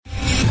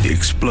The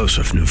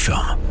explosive new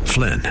film,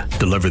 Flynn,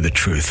 deliver the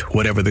truth,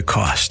 whatever the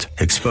cost,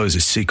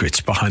 exposes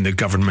secrets behind the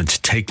government's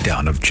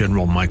takedown of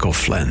General Michael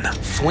Flynn.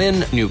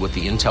 Flynn knew what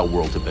the intel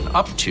world had been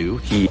up to.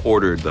 He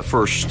ordered the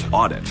first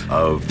audit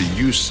of the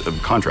use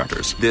of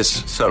contractors.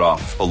 This set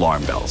off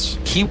alarm bells.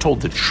 He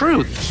told the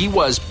truth. He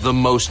was the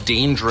most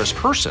dangerous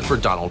person for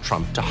Donald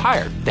Trump to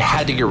hire. They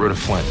had to get rid of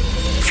Flynn.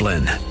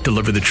 Flynn,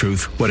 deliver the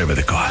truth, whatever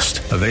the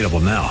cost. Available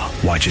now.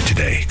 Watch it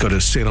today. Go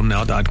to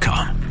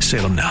salemnow.com.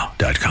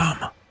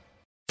 salemnow.com.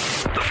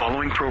 The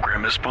following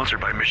program is sponsored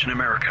by Mission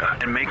America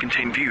and may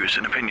contain views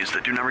and opinions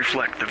that do not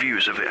reflect the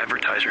views of the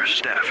advertisers,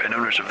 staff, and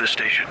owners of this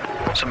station.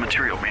 Some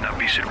material may not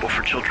be suitable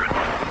for children.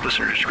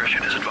 Listener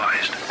discretion is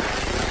advised.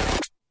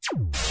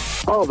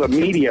 Oh, the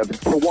media.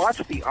 To watch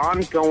the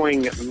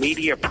ongoing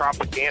media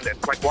propaganda,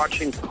 it's like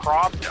watching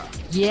Pravda.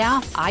 Yeah,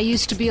 I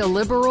used to be a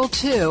liberal,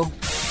 too.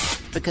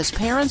 Because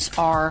parents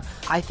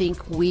I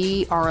think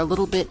we are a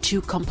little bit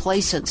too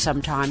complacent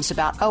sometimes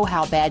about, oh,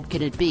 how bad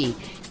can it be?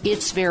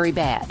 It's very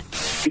bad.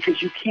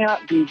 Because you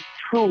cannot be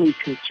truly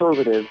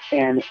conservative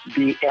and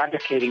be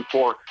advocating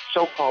for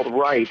so-called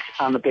rights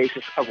on the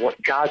basis of what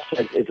God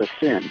says is a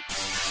sin.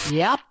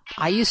 Yep,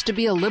 I used to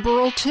be a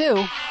liberal,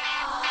 too.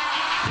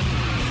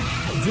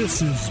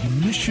 This is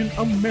Mission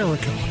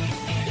America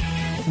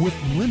with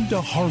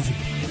Linda Harvey.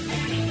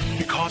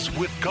 Because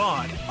with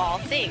God, all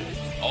things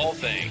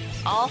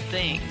are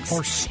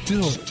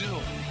still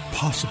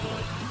possible.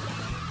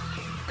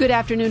 Good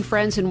afternoon,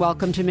 friends, and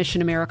welcome to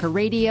Mission America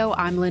Radio.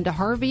 I'm Linda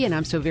Harvey, and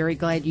I'm so very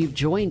glad you've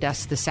joined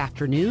us this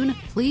afternoon.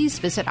 Please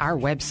visit our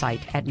website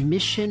at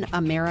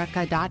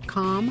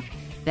missionamerica.com.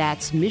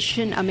 That's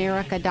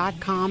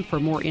missionamerica.com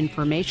for more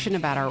information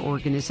about our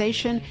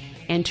organization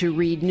and to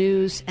read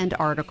news and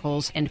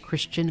articles and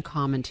Christian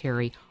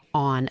commentary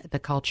on the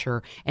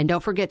culture. And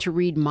don't forget to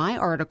read my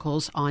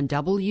articles on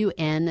WND.com,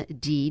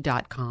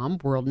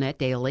 WorldNet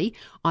Daily,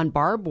 on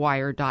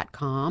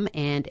barbedwire.com,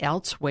 and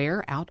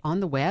elsewhere out on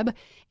the web.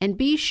 And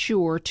be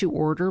sure to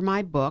order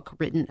my book,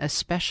 written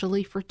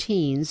especially for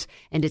teens,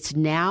 and it's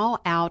now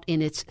out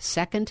in its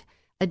second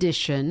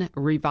edition,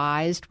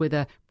 revised with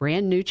a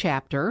brand new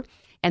chapter.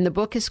 And the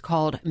book is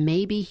called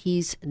Maybe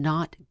He's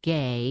Not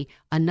Gay,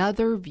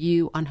 Another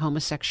View on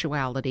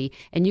Homosexuality.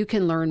 And you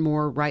can learn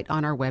more right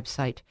on our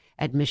website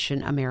at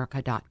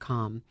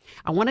missionamerica.com.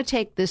 I want to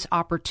take this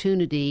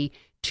opportunity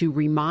to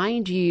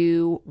remind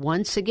you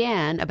once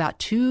again about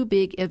two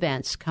big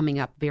events coming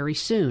up very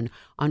soon.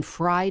 On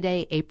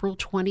Friday, April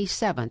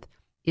 27th,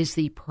 is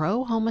the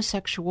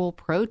pro-homosexual,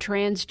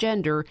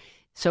 pro-transgender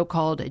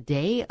so-called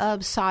Day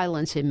of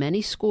Silence in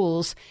many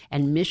schools,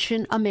 and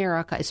Mission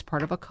America is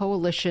part of a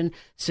coalition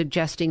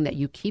suggesting that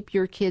you keep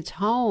your kids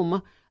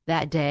home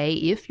that day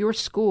if your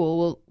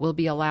school will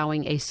be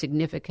allowing a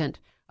significant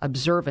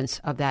observance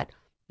of that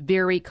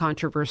very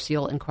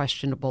controversial and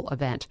questionable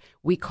event.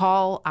 We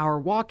call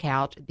our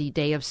walkout the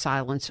Day of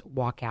Silence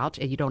walkout,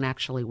 and you don't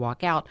actually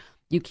walk out,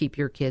 you keep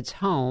your kids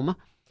home.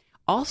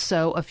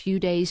 Also, a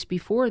few days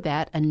before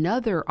that,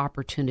 another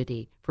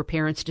opportunity for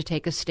parents to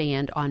take a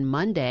stand on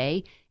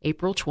Monday,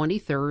 April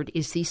 23rd,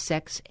 is the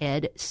Sex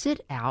Ed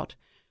Sit-Out,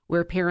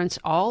 where parents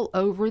all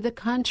over the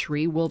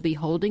country will be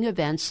holding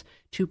events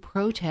to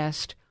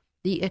protest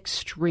the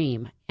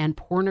extreme and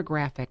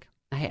pornographic,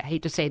 I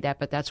hate to say that,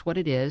 but that's what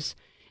it is,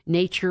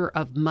 nature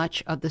of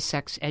much of the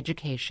sex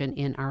education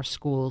in our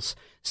schools.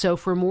 So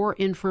for more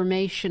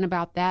information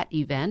about that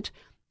event,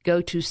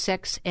 go to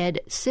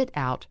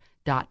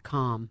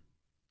sexedsitout.com.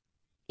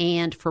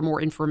 And for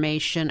more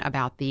information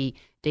about the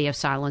Day of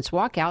Silence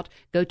walkout,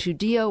 go to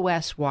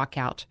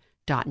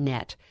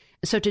doswalkout.net.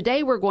 So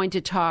today we're going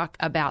to talk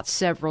about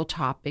several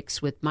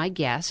topics with my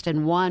guest,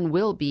 and one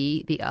will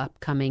be the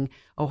upcoming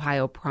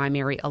Ohio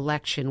primary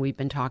election. We've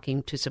been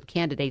talking to some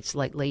candidates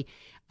lately.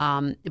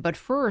 But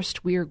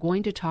first, we are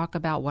going to talk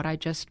about what I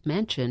just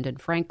mentioned,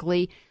 and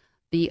frankly,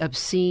 the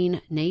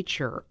obscene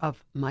nature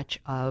of much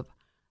of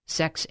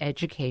sex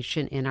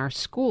education in our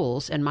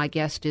schools. And my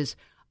guest is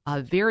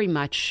very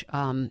much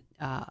an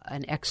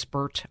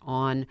expert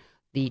on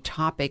the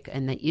topic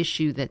and the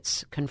issue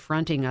that's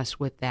confronting us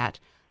with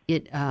that.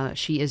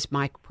 She is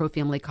my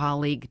pro-family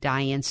colleague,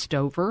 Diane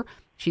Stover.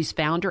 She's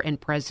founder and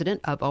president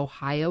of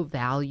Ohio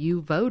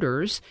Value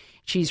Voters.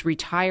 She's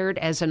retired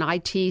as an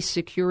IT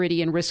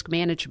security and risk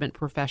management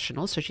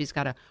professional, so she's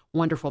got a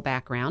wonderful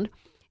background,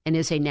 and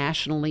is a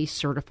nationally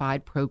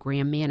certified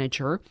program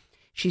manager.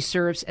 She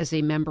serves as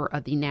a member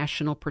of the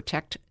National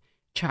Protect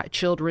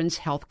Children's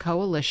Health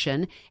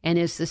Coalition and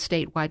is the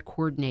statewide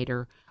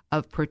coordinator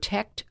of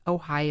Protect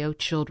Ohio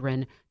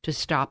Children to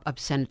stop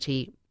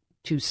obscenity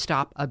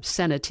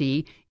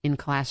in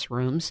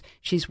classrooms.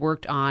 She's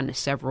worked on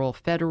several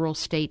federal,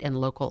 state, and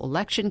local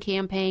election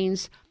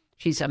campaigns.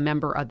 She's a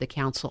member of the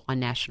Council on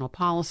National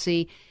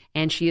Policy,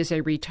 and she is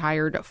a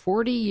retired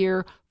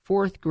 40-year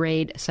fourth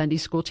grade Sunday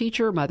school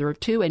teacher, mother of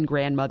two, and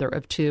grandmother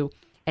of two.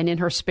 And in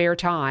her spare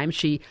time,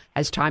 she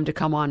has time to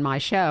come on my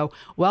show.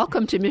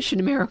 Welcome to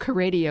Mission America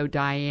Radio,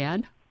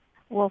 Diane.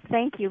 Well,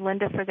 thank you,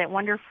 Linda, for that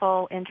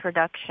wonderful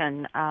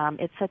introduction.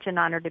 It's such an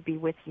honor to be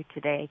with you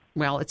today.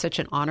 Well, it's such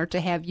an honor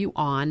to have you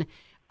on.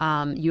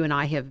 You and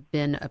I have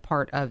been a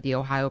part of the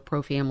Ohio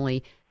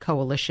Pro-Family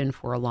Coalition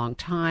for a long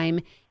time,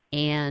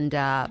 and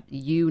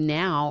you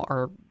now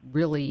are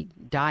really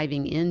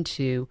diving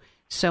into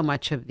so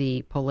much of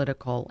the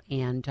political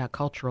and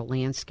cultural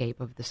landscape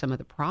of some of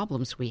the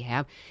problems we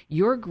have.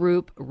 Your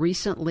group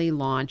recently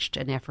launched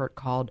an effort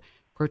called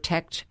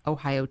Protect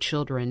Ohio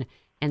Children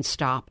and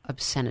Stop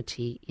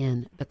Obscenity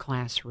in the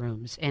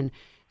Classrooms. And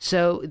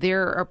so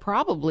there are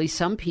probably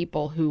some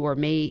people who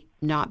may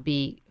not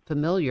be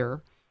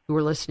familiar, who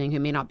are listening, who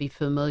may not be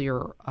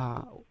familiar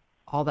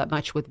all that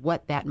much with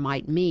what that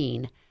might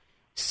mean.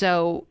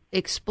 So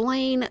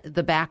explain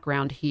the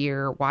background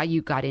here, why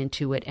you got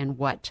into it, and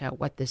what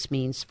this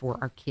means for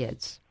our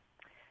kids.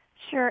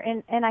 Sure,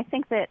 and I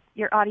think that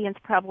your audience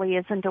probably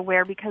isn't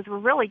aware because we're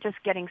really just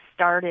getting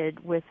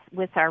started with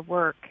our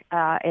work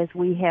as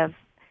we have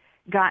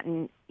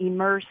gotten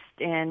immersed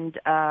and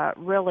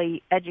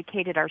really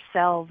educated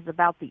ourselves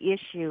about the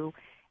issue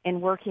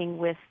and working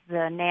with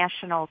the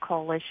National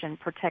Coalition,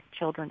 Protect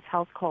Children's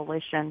Health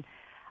Coalition,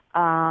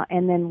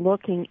 and then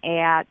looking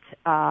at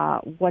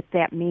what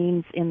that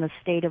means in the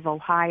state of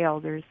Ohio.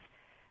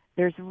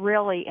 There's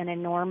really an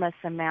enormous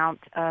amount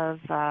of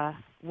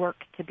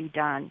work to be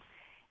done.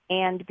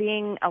 And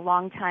being a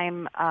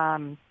longtime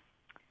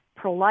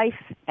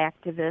pro-life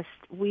activist,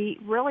 we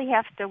really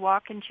have to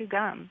walk and chew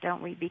gum,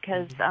 don't we?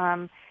 Because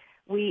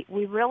we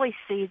really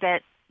see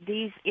that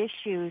these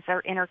issues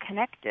are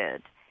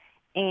interconnected.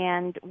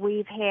 And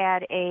we've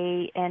had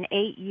an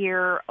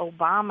 8-year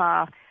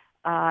Obama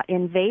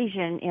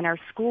invasion in our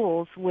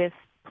schools with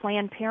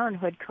Planned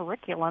Parenthood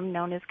curriculum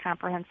known as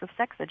comprehensive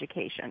sex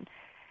education.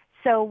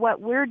 So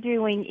what we're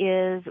doing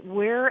is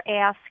we're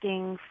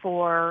asking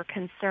for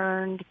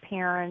concerned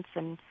parents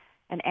and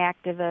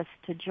activists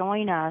to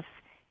join us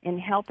in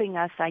helping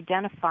us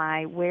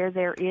identify where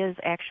there is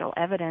actual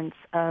evidence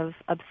of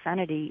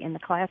obscenity in the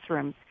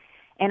classrooms.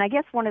 And I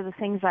guess one of the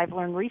things I've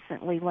learned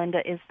recently,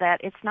 Linda, is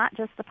that it's not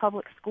just the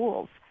public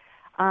schools.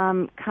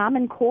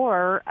 Common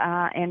Core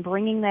and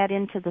bringing that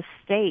into the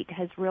state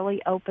has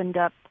really opened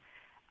up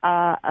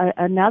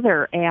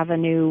another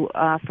avenue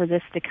for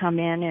this to come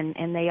in,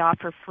 and they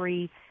offer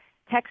free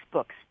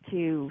textbooks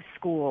to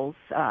schools,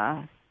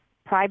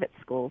 private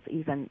schools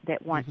even,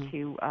 that want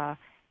to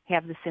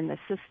have this in the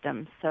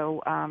system.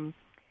 So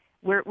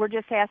we're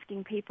just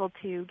asking people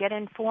to get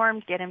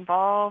informed, get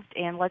involved,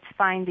 and let's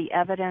find the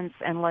evidence,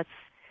 and let's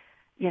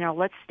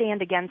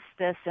stand against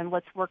this, and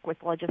let's work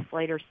with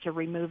legislators to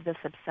remove this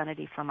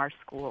obscenity from our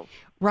schools.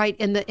 Right,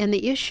 and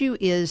the issue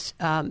is,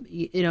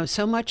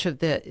 so much of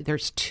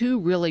there's two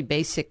really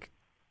basic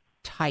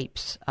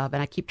types of,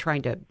 and I keep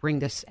trying to bring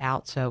this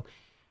out, so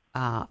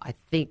I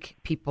think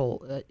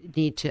people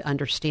need to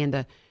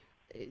understand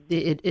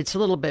it's a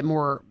little bit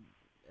more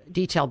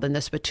detailed than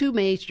this, but two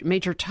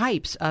major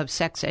types of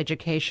sex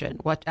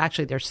education.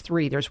 There's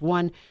three. There's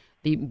one,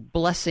 the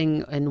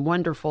blessing and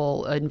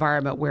wonderful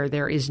environment where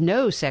there is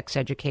no sex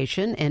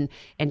education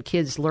and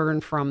kids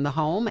learn from the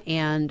home,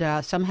 and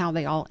somehow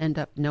they all end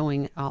up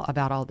knowing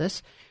about all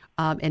this,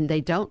 and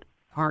they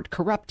aren't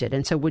corrupted.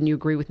 And so wouldn't you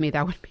agree with me?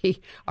 That would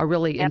be a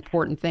really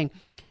important thing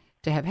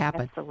to have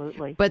happen.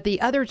 Absolutely. But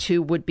the other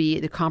two would be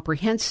the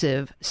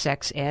comprehensive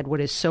sex ed, what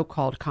is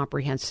so-called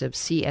comprehensive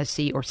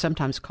CSE, or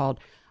sometimes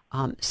called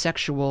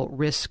sexual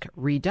risk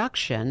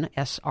reduction,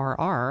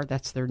 SRR,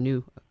 that's their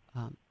new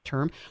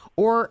term,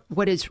 or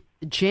what is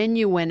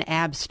genuine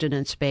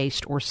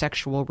abstinence-based or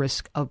sexual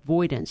risk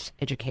avoidance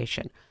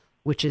education,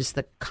 which is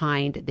the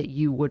kind that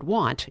you would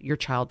want your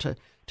child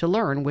to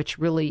learn, which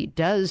really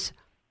does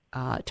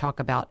talk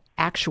about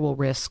actual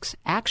risks,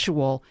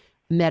 actual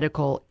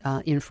medical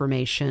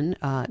information,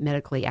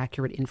 medically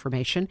accurate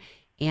information,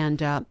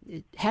 and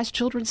it has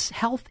children's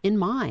health in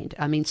mind.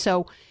 I mean,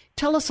 so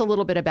tell us a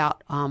little bit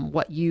about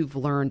what you've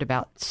learned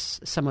about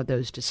some of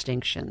those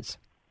distinctions.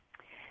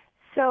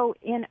 So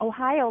in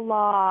Ohio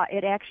law,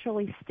 it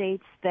actually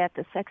states that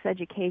the sex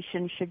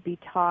education should be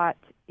taught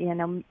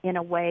in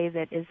a way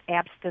that is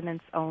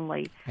abstinence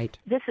only. Right.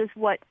 This is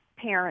what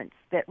parents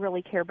that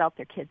really care about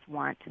their kids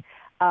want,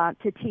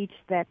 to teach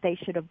that they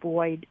should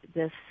avoid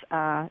this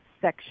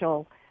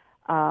sexual,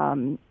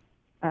 getting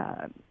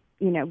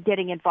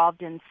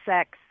involved in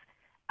sex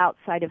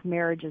outside of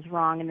marriage is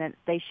wrong, and that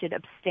they should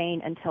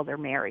abstain until they're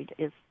married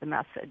is the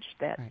message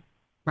that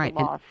the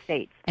law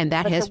states. And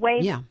that has,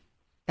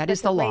 that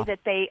is the law. The way that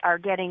they are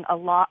getting a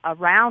law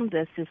around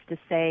this is to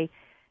say,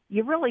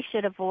 you really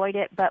should avoid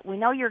it, but we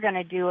know you're going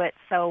to do it,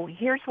 so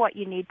here's what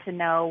you need to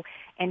know,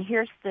 and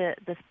here's the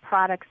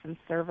products and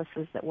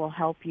services that will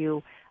help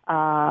you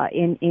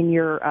in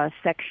your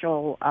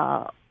sexual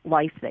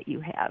life that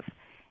you have.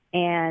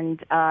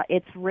 And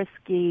it's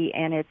risky,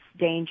 and it's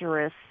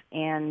dangerous,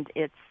 and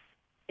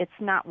it's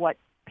not what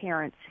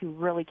parents who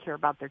really care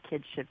about their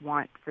kids should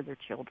want for their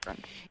children.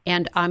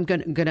 And I'm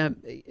going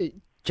to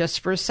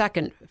just for a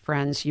second,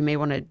 friends, you may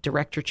want to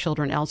direct your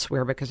children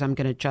elsewhere, because I'm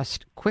going to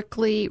just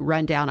quickly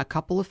run down a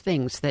couple of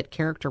things that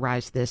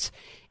characterize this.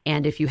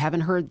 And if you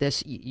haven't heard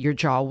this, your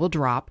jaw will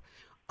drop.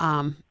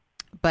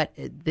 But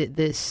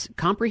this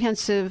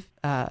comprehensive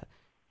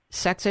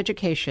sex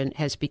education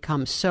has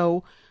become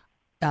so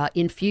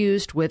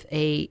infused with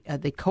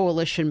the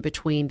coalition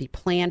between the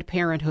Planned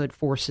Parenthood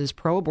forces,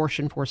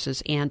 pro-abortion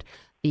forces, and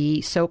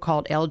the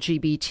so-called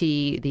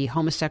LGBT, the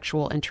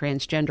homosexual and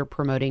transgender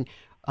promoting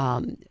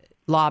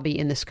lobby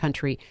in this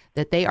country,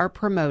 that they are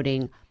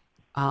promoting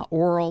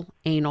oral,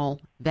 anal,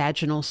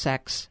 vaginal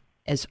sex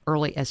as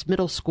early as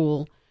middle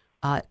school,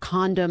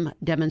 condom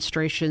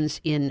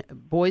demonstrations in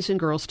boys and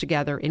girls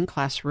together in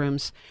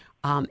classrooms,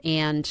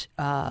 and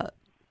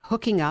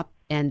hooking up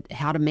and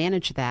how to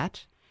manage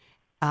that.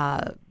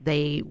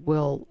 They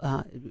will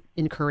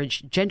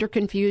encourage gender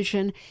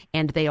confusion,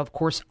 and they, of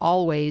course,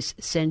 always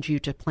send you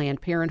to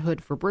Planned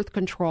Parenthood for birth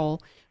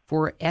control,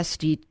 for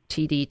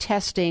STD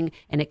testing,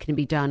 and it can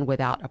be done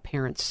without a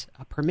parent's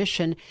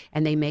permission,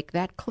 and they make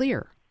that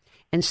clear.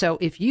 And so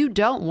if you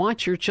don't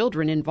want your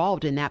children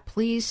involved in that,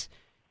 please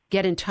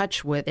get in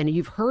touch with, and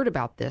you've heard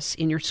about this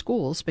in your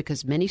schools,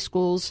 because many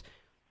schools,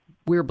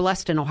 we're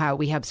blessed in Ohio,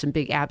 we have some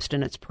big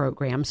abstinence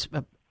programs,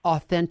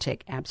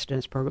 authentic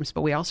abstinence programs,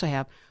 but we also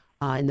have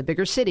in the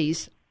bigger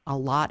cities a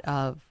lot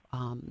of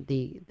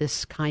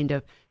this kind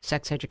of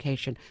sex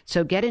education.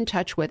 So get in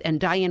touch with, and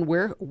Diane,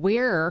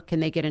 where can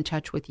they get in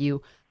touch with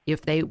you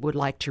if they would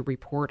like to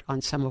report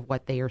on some of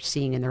what they are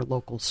seeing in their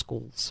local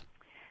schools?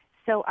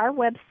 So our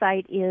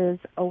website is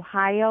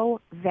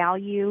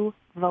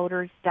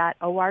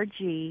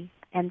ohiovaluevoters.org,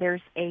 and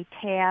there's a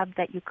tab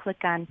that you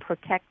click on,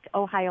 Protect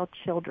Ohio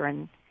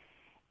Children,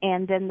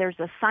 and then there's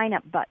a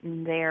sign-up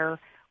button there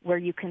where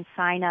you can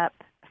sign up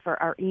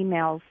for our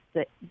emails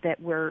that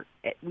we're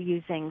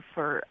using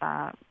for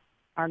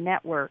our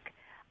network,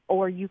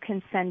 or you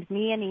can send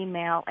me an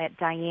email at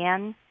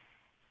Diane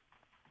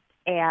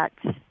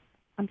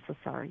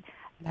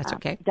That's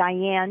okay.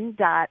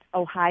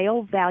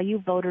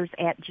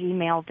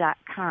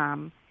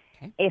 Diane.ohiovaluevoters@gmail.com.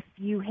 Okay. If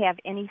you have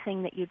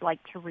anything that you'd like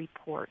to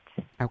report.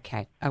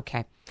 Okay.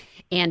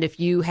 And if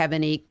you have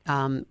any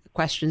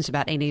questions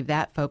about any of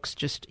that, folks,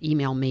 just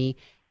email me.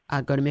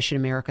 Go to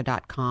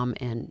missionamerica.com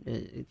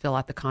and fill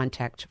out the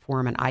contact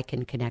form, and I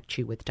can connect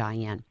you with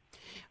Diane.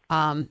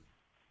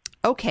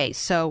 Okay,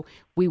 so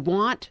we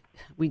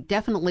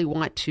definitely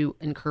want to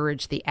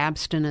encourage the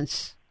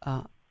abstinence,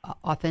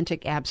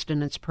 authentic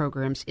abstinence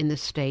programs in the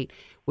state.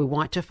 We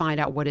want to find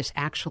out what is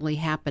actually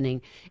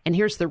happening. And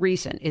here's the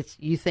reason.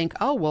 You think,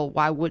 oh, well,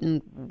 why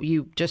wouldn't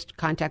you just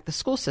contact the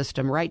school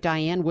system, right,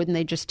 Diane? Wouldn't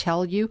they just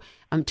tell you?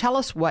 Tell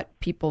us what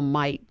people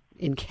might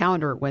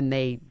encounter when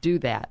they do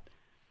that.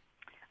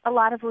 A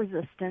lot of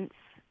resistance.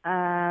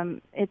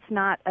 It's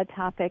not a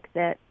topic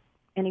that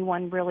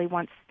anyone really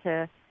wants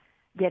to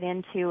get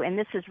into, and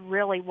this is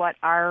really what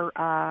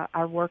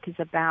our work is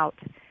about.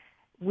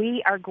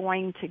 We are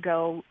going to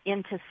go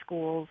into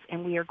schools,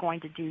 and we are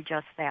going to do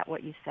just that,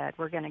 what you said.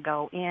 We're going to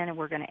go in, and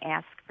we're going to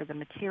ask for the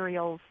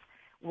materials.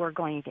 We're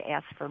going to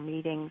ask for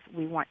meetings.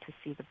 We want to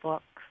see the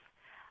books.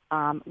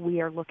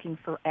 We are looking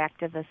for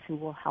activists who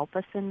will help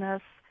us in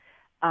this.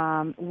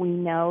 We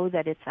know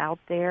that it's out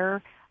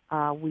there.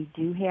 We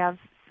do have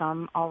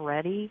some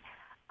already.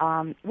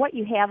 What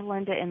you have,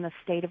 Linda, in the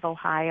state of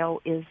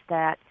Ohio is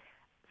that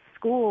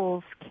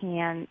schools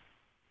can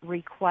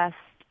request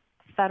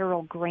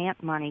federal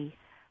grant money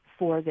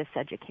for this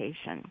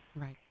education.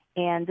 Right.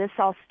 And this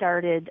all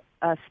started,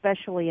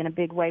 especially in a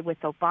big way with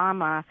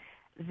Obama,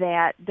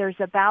 that there's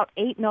about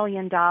 $8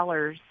 million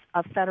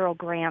of federal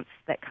grants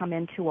that come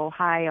into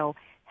Ohio.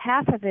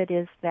 Half of it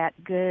is that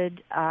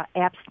good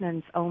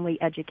abstinence-only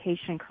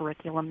education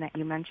curriculum that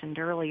you mentioned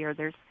earlier.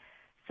 There's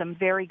some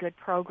very good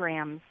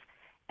programs.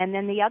 And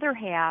then the other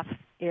half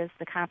is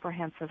the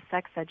comprehensive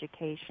sex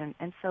education.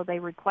 And so they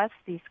request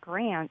these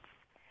grants,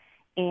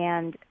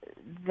 and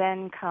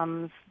then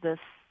comes this,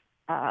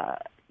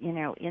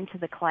 into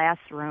the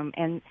classroom.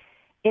 And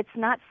it's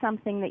not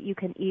something that you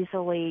can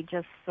easily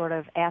just sort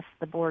of ask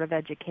the Board of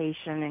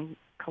Education in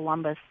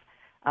Columbus,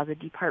 the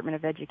Department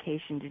of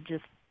Education, to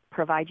just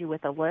provide you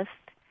with a list.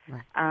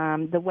 Right.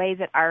 The way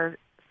that our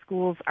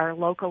schools are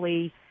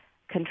locally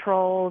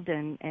controlled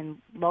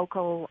and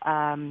local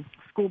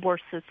school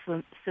board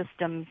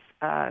systems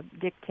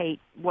dictate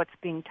what's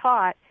being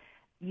taught,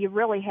 you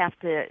really have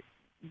to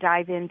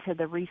dive into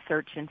the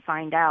research and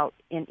find out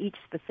in each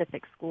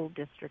specific school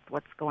district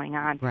what's going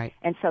on. Right.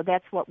 And so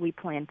that's what we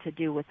plan to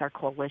do with our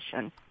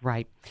coalition.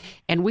 Right.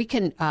 And we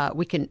can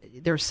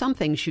there are some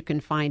things you can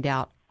find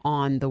out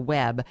on the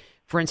web.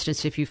 For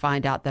instance, if you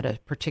find out that a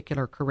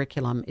particular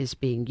curriculum is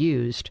being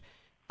used,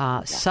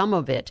 some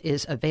of it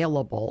is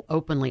available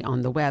openly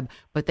on the web,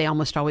 but they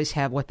almost always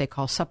have what they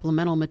call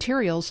supplemental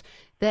materials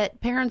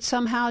that parents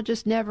somehow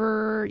just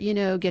never,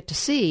 get to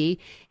see.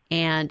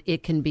 And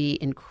it can be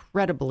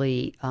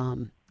incredibly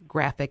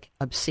graphic,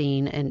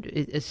 obscene, and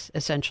it's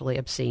essentially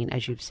obscene,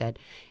 as you've said.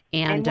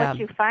 And what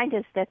you find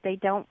is that they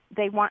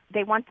want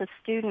the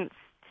students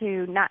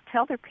to not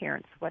tell their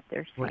parents what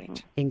they're seeing.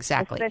 Right,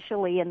 exactly.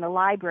 Especially in the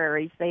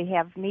libraries, they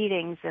have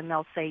meetings and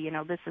they'll say,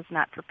 this is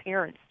not for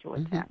parents to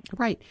attend. Mm-hmm.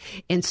 Right.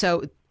 And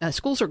so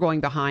schools are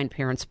going behind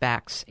parents'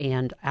 backs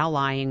and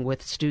allying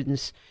with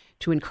students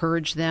to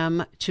encourage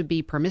them to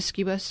be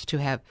promiscuous, to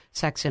have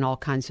sex in all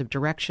kinds of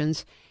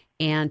directions,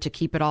 and to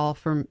keep it all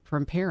from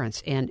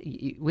parents. And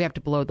we have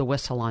to blow the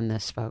whistle on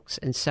this, folks.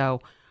 And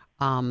so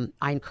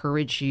I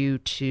encourage you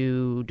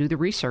to do the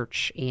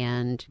research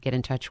and get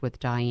in touch with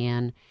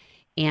Diane.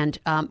 And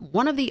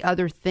one of the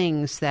other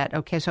things so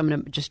I'm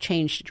going to just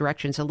change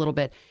directions a little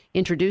bit,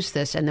 introduce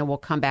this, and then we'll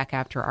come back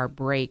after our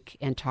break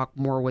and talk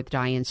more with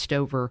Diane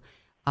Stover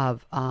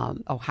of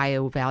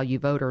Ohio Value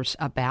Voters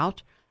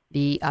about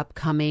the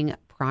upcoming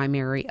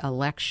primary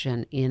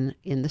election in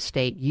the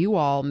state. You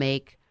all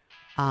make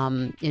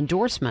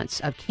endorsements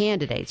of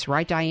candidates,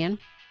 right, Diane?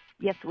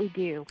 Yes, we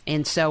do.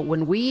 And so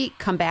when we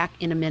come back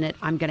in a minute,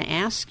 I'm going to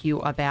ask you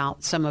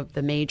about some of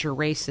the major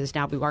races.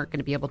 Now, we aren't going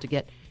to be able to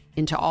get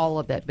into all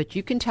of it, but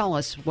you can tell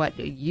us what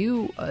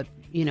you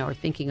are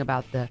thinking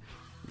about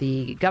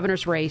the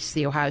governor's race,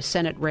 the Ohio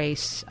Senate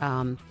race,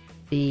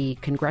 the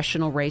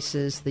congressional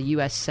races, the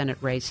U.S. Senate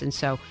race, and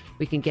so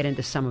we can get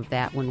into some of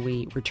that when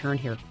we return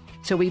here.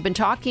 So we've been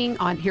talking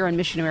here on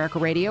Mission America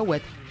Radio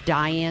with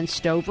Diane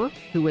Stover,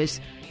 who is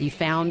the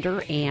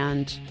founder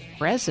and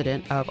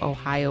president of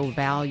Ohio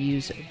Value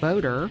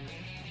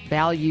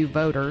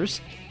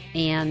Voters,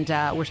 and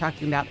we're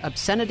talking about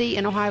obscenity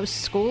in Ohio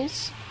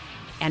schools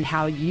and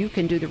how you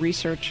can do the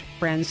research,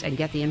 friends, and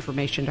get the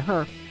information to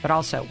her. But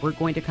also, we're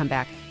going to come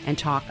back and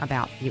talk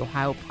about the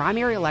Ohio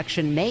primary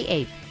election, May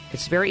 8th.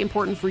 It's very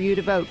important for you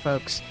to vote,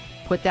 folks.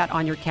 Put that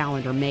on your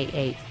calendar, May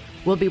 8th.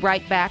 We'll be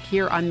right back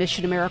here on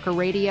Mission America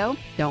Radio.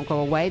 Don't go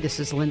away. This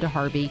is Linda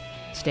Harvey.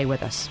 Stay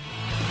with us.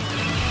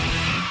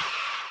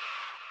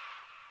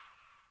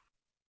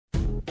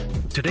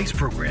 Today's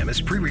program is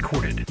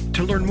pre-recorded.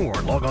 To learn more,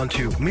 log on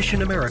to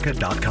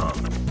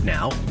missionamerica.com.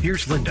 Now,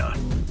 here's Linda.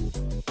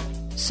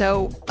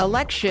 So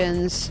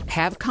elections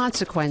have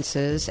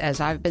consequences, as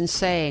I've been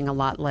saying a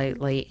lot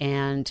lately,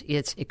 and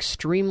it's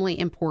extremely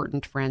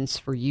important, friends,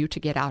 for you to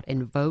get out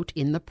and vote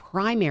in the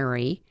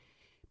primary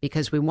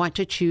because we want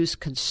to choose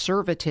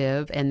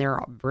conservative, and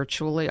they're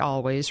virtually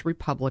always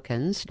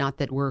Republicans. Not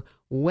that we're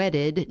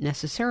wedded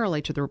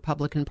necessarily to the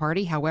Republican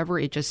Party. However,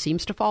 it just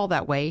seems to fall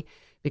that way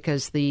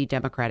because the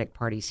Democratic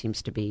Party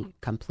seems to be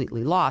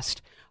completely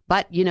lost.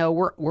 But,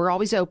 we're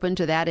always open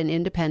to that and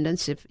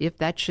independence if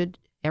that should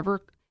ever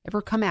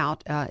come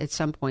out at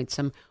some point,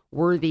 some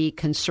worthy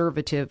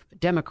conservative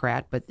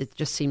Democrat, but it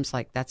just seems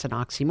like that's an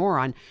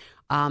oxymoron.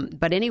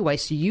 But anyway,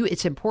 so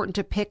it's important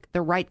to pick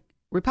the right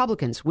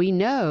Republicans. We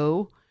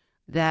know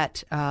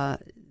that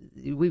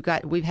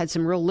we've had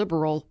some real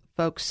liberal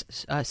folks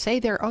say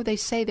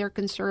they're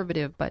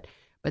conservative, but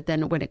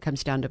then when it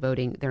comes down to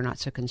voting, they're not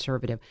so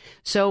conservative.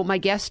 So my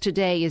guest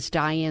today is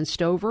Diane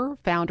Stover,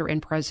 founder and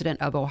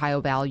president of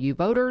Ohio Value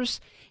Voters,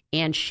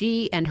 and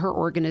she and her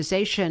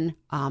organization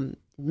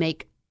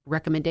make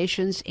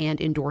recommendations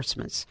and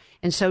endorsements.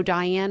 And so,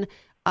 Diane,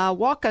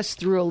 walk us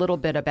through a little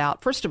bit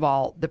about, first of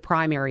all, the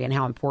primary and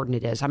how important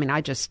it is. I mean, I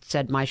just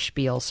said my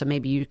spiel, so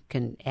maybe you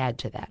can add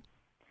to that.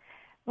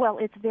 Well,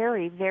 it's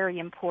very, very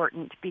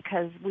important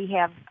because we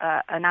have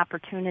an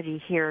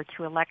opportunity here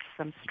to elect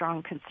some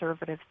strong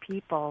conservative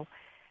people,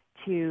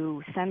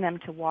 to send them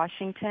to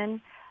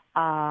Washington,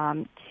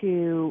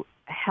 to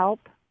help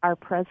our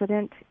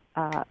president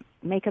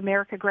make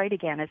America great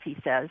again, as he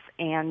says,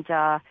 and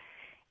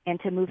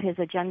to move his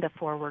agenda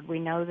forward. We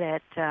know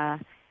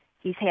that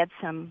he's had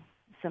some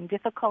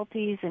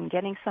difficulties in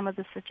getting some of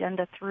this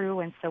agenda through,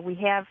 and so we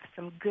have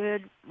some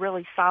good,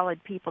 really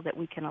solid people that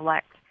we can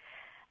elect.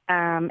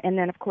 And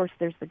then, of course,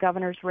 there's the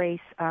governor's race.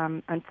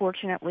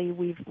 Unfortunately,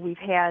 we've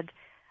had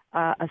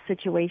a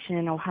situation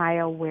in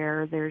Ohio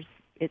where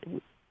it's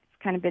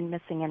kind of been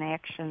missing in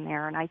action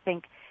there, and I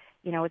think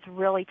it's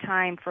really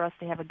time for us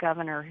to have a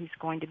governor who's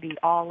going to be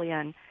all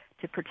in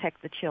to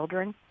protect the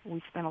children.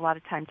 We spent a lot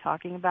of time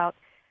talking about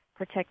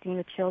protecting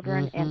the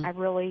children, and I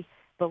really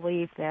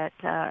believe that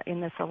in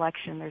this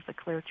election there's a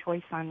clear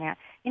choice on that.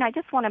 I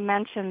just want to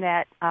mention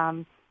that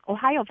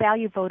Ohio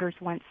Value Voters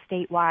went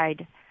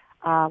statewide.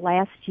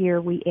 Last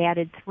year we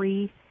added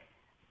 3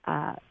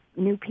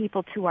 new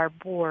people to our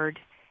board,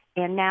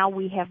 and now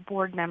we have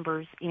board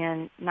members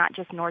in not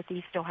just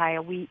Northeast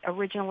Ohio. We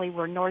originally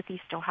were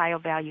Northeast Ohio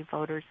Value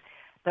Voters,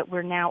 but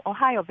we're now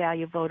Ohio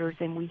Value Voters,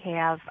 and we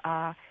have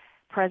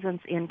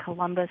presence in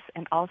Columbus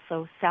and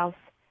also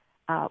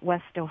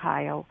West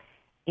Ohio.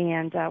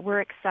 And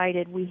we're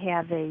excited. We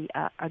have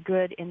a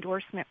good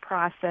endorsement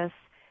process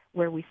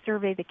where we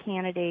survey the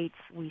candidates.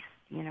 We've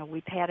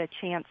had a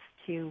chance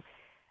to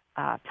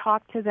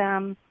talk to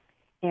them,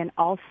 and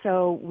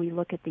also we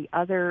look at the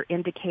other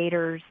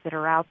indicators that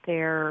are out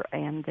there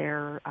and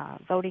their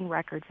voting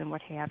records and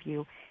what have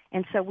you.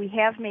 And so we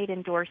have made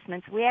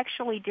endorsements. We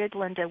actually did,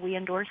 Linda. We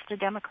endorsed a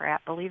Democrat,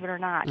 believe it or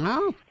not.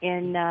 Oh.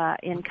 In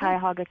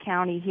Cuyahoga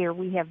County here,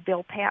 we have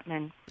Bill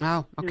Patman,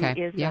 who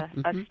is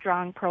a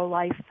strong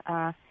pro-life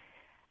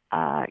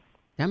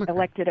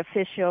elected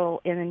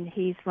official, and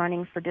he's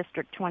running for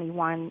District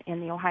 21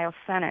 in the Ohio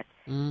Senate.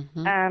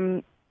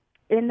 In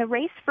the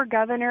race for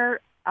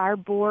governor, our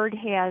board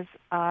has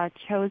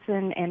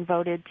chosen and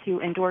voted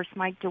to endorse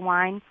Mike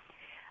DeWine.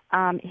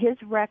 His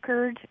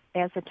record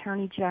as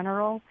Attorney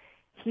General,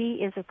 he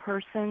is a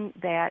person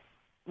that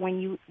when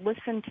you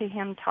listen to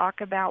him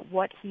talk about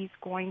what he's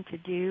going to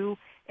do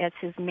as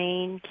his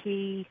main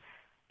key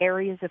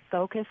areas of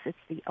focus, it's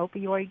the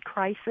opioid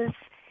crisis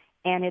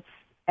and it's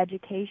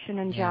education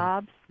and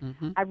jobs.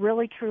 Mm-hmm. I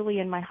really, truly,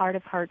 in my heart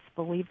of hearts,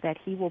 believe that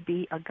he will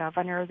be a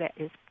governor that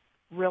is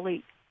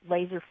really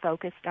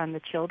laser-focused on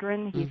the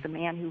children. He's a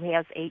man who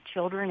has 8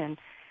 children and,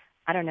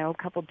 I don't know, a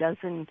couple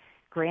dozen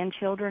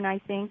grandchildren, I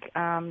think.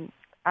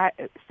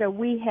 So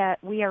we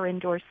are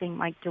endorsing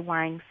Mike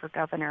DeWine for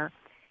governor,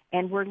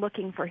 and we're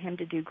looking for him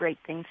to do great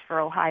things for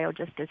Ohio,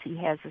 just as he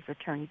has as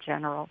Attorney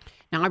General.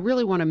 Now, I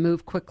really want to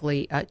move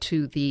quickly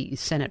to the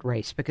Senate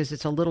race because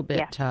it's a little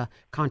bit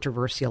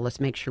controversial. Let's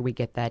make sure we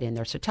get that in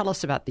there. So tell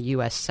us about the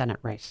U.S. Senate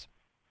race.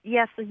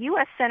 Yes, the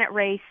U.S. Senate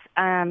race,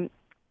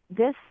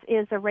 this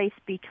is a race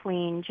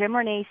between Jim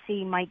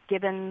Renacci, Mike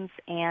Gibbons,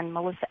 and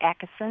Melissa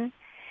Atkinson.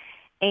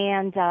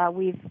 And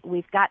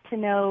we've got to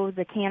know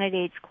the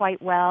candidates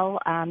quite well.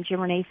 Jim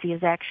Renacci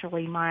is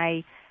actually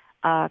my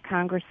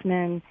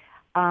congressman.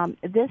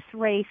 This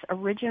race,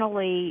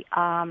 originally,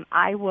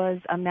 I was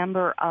a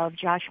member of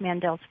Josh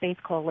Mandel's Faith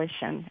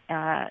Coalition,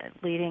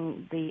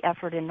 leading the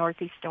effort in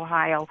Northeast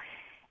Ohio.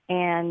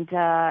 And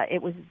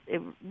it was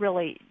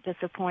really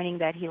disappointing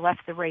that he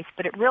left the race,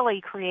 but it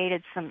really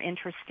created some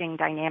interesting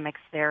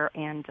dynamics there.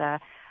 And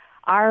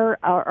our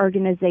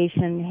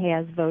organization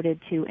has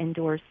voted to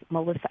endorse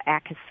Melissa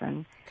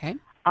Atkinson. Okay.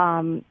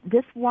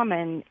 This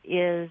woman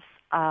is,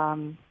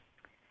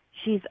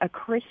 she's a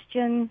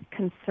Christian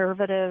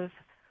conservative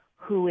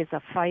who is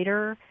a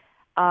fighter.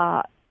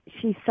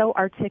 She's so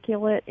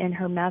articulate in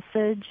her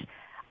message,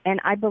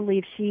 and I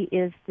believe she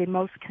is the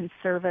most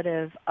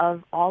conservative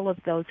of all of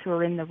those who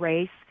are in the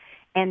race.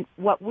 And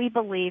what we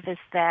believe is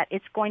that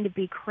it's going to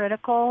be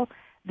critical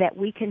that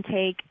we can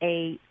take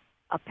a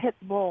pit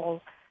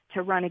bull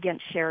to run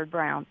against Sherrod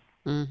Brown.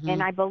 Mm-hmm.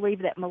 And I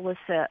believe that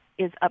Melissa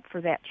is up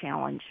for that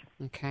challenge.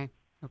 Okay.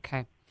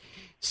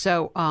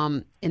 So,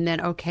 and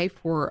then,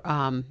 for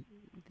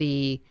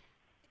the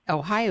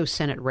Ohio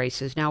Senate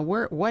races. Now,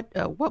 what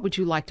would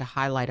you like to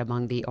highlight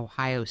among the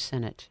Ohio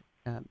Senate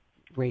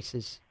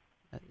races,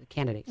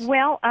 candidates?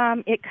 Well,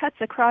 it cuts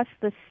across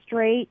the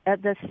state.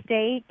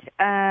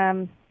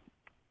 I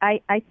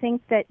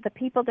think that the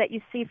people that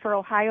you see for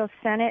Ohio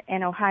Senate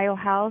and Ohio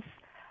House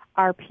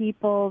are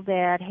people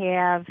that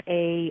have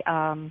a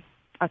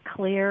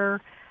clear.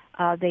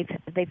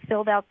 They've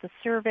filled out the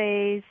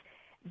surveys.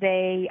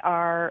 They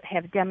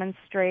have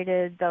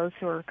demonstrated, those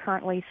who are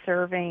currently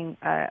serving,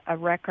 a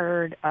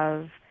record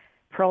of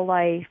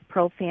pro-life,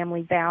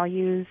 pro-family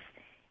values,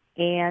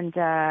 and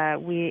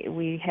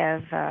we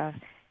have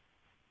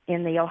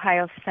in the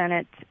Ohio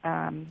Senate.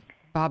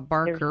 Bob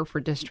Barker for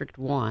District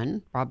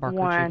 1. Bob Barker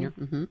Jr.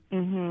 Mm-hmm.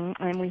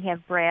 Mm-hmm. And we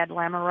have Brad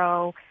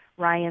Lamoureux,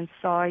 Ryan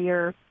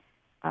Sawyer.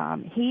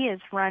 He is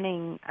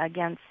running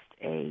against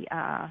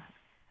a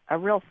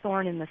real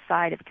thorn in the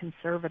side of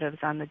conservatives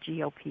on the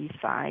GOP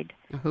side.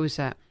 Who's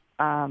that?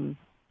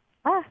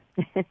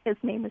 His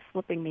name is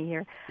slipping me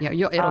here. Yeah,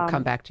 it'll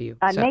come back to you.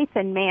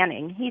 Nathan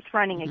Manning. He's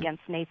running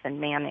against Nathan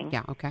Manning.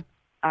 Yeah, okay.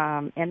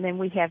 And then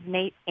we have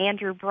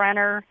Andrew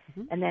Brenner,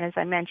 and then, as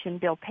I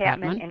mentioned, Bill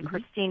Patman and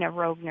Christina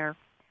Rogner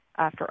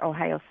for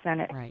Ohio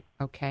Senate. Right,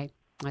 okay.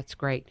 That's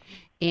great.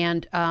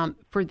 And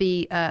for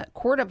the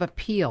Court of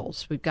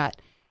Appeals, you've got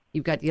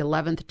the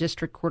 11th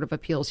District Court of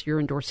Appeals. You're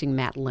endorsing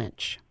Matt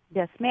Lynch.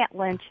 Yes, Matt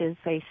Lynch is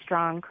a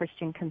strong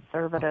Christian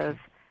conservative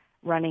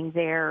running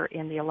there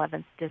in the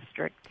 11th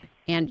District.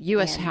 And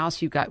U.S.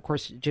 House, you've got, of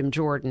course, Jim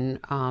Jordan,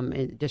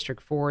 in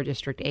District 4,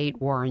 District 8,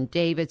 Warren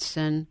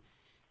Davidson,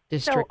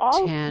 District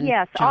 10.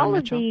 Yes, John all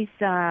Mitchell. of these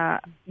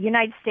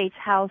United States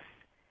House,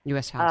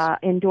 U.S. House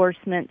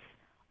endorsements,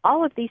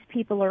 all of these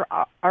people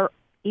are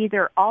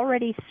either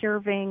already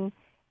serving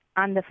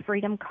on the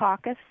Freedom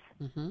Caucus,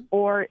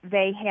 or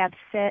they have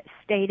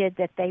stated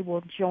that they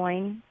will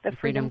join the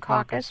Freedom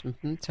Caucus.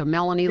 Mm-hmm. So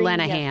Melanie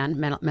Lenahan,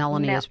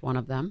 Melanie is one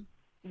of them.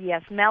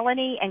 Yes,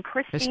 Melanie and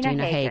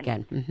Christina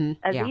Hagan. Mm-hmm.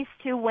 These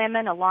two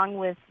women, along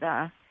with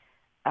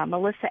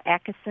Melissa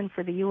Atkinson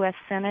for the U.S.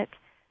 Senate,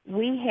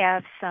 we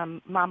have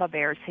some mama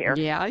bears here.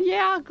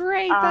 Yeah,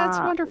 great. That's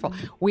wonderful.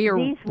 We are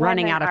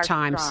running out of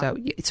time, so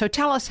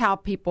tell us how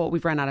people.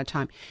 We've run out of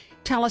time.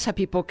 Tell us how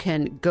people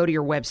can go to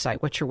your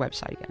website. What's your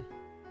website again?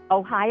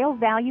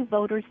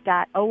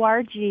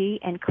 OhioValueVoters.org,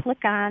 and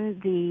click on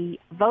the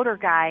voter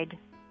guide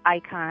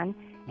icon,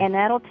 and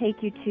that'll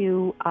take you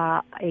to,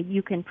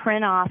 you can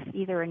print off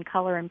either in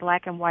color and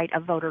black and white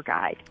a voter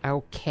guide.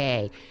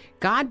 Okay.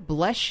 God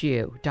bless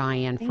you,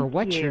 Diane, for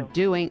what you're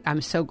doing. I'm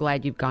so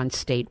glad you've gone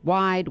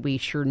statewide. We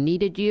sure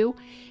needed you.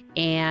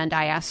 And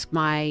I ask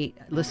my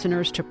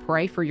listeners to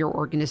pray for your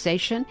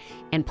organization.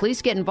 And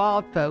please get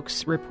involved,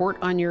 folks. Report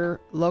on your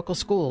local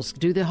schools.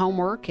 Do the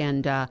homework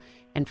and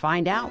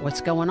find out what's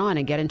going on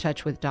and get in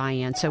touch with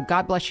Diane. So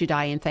God bless you,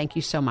 Diane. Thank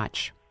you so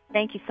much.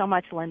 Thank you so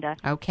much, Linda.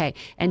 Okay.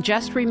 And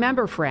just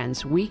remember,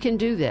 friends, we can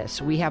do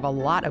this. We have a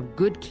lot of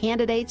good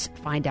candidates.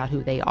 Find out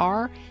who they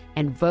are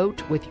and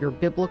vote with your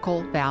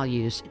biblical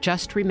values.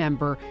 Just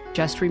remember,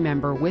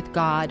 with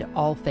God,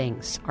 all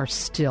things are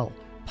still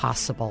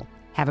possible.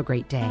 Have a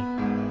great day.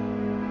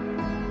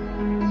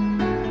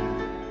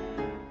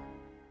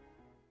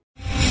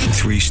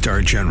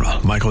 Three-star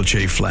General Michael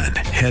J. Flynn,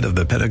 head of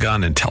the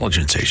Pentagon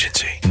Intelligence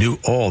Agency, knew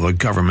all the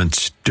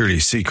government's dirty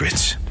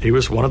secrets. He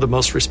was one of the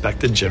most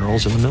respected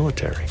generals in the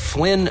military.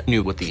 Flynn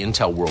knew what the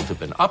intel world had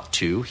been up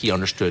to. He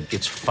understood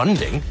its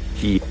funding.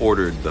 He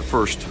ordered the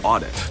first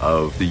audit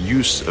of the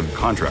use of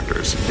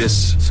contractors.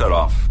 This set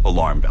off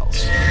alarm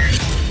bells.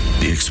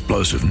 The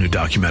explosive new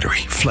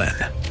documentary, Flynn,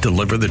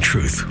 Deliver the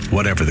Truth,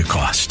 Whatever the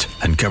Cost,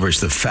 uncovers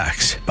the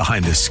facts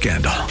behind this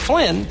scandal.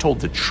 Flynn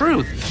told the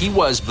truth. He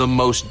was the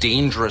most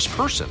dangerous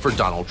person for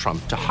Donald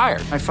Trump to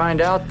hire. I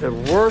find out the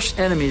worst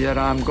enemy that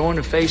I'm going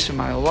to face in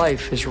my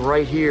life is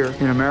right here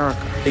in America.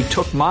 They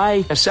took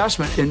my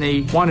assessment and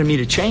they wanted me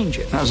to change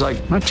it. And I was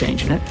like, I'm not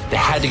changing it. They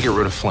had to get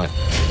rid of Flynn.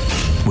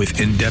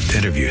 With in-depth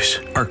interviews,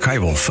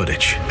 archival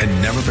footage,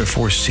 and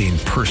never-before-seen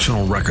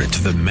personal records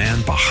of the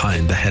man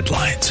behind the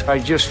headlines. I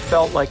just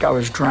felt like I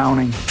was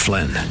drowning.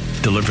 Flynn,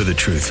 Deliver the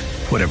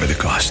Truth, Whatever the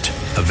Cost.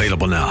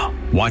 Available now.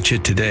 Watch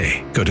it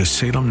today. Go to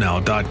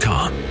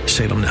salemnow.com.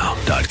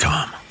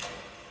 salemnow.com.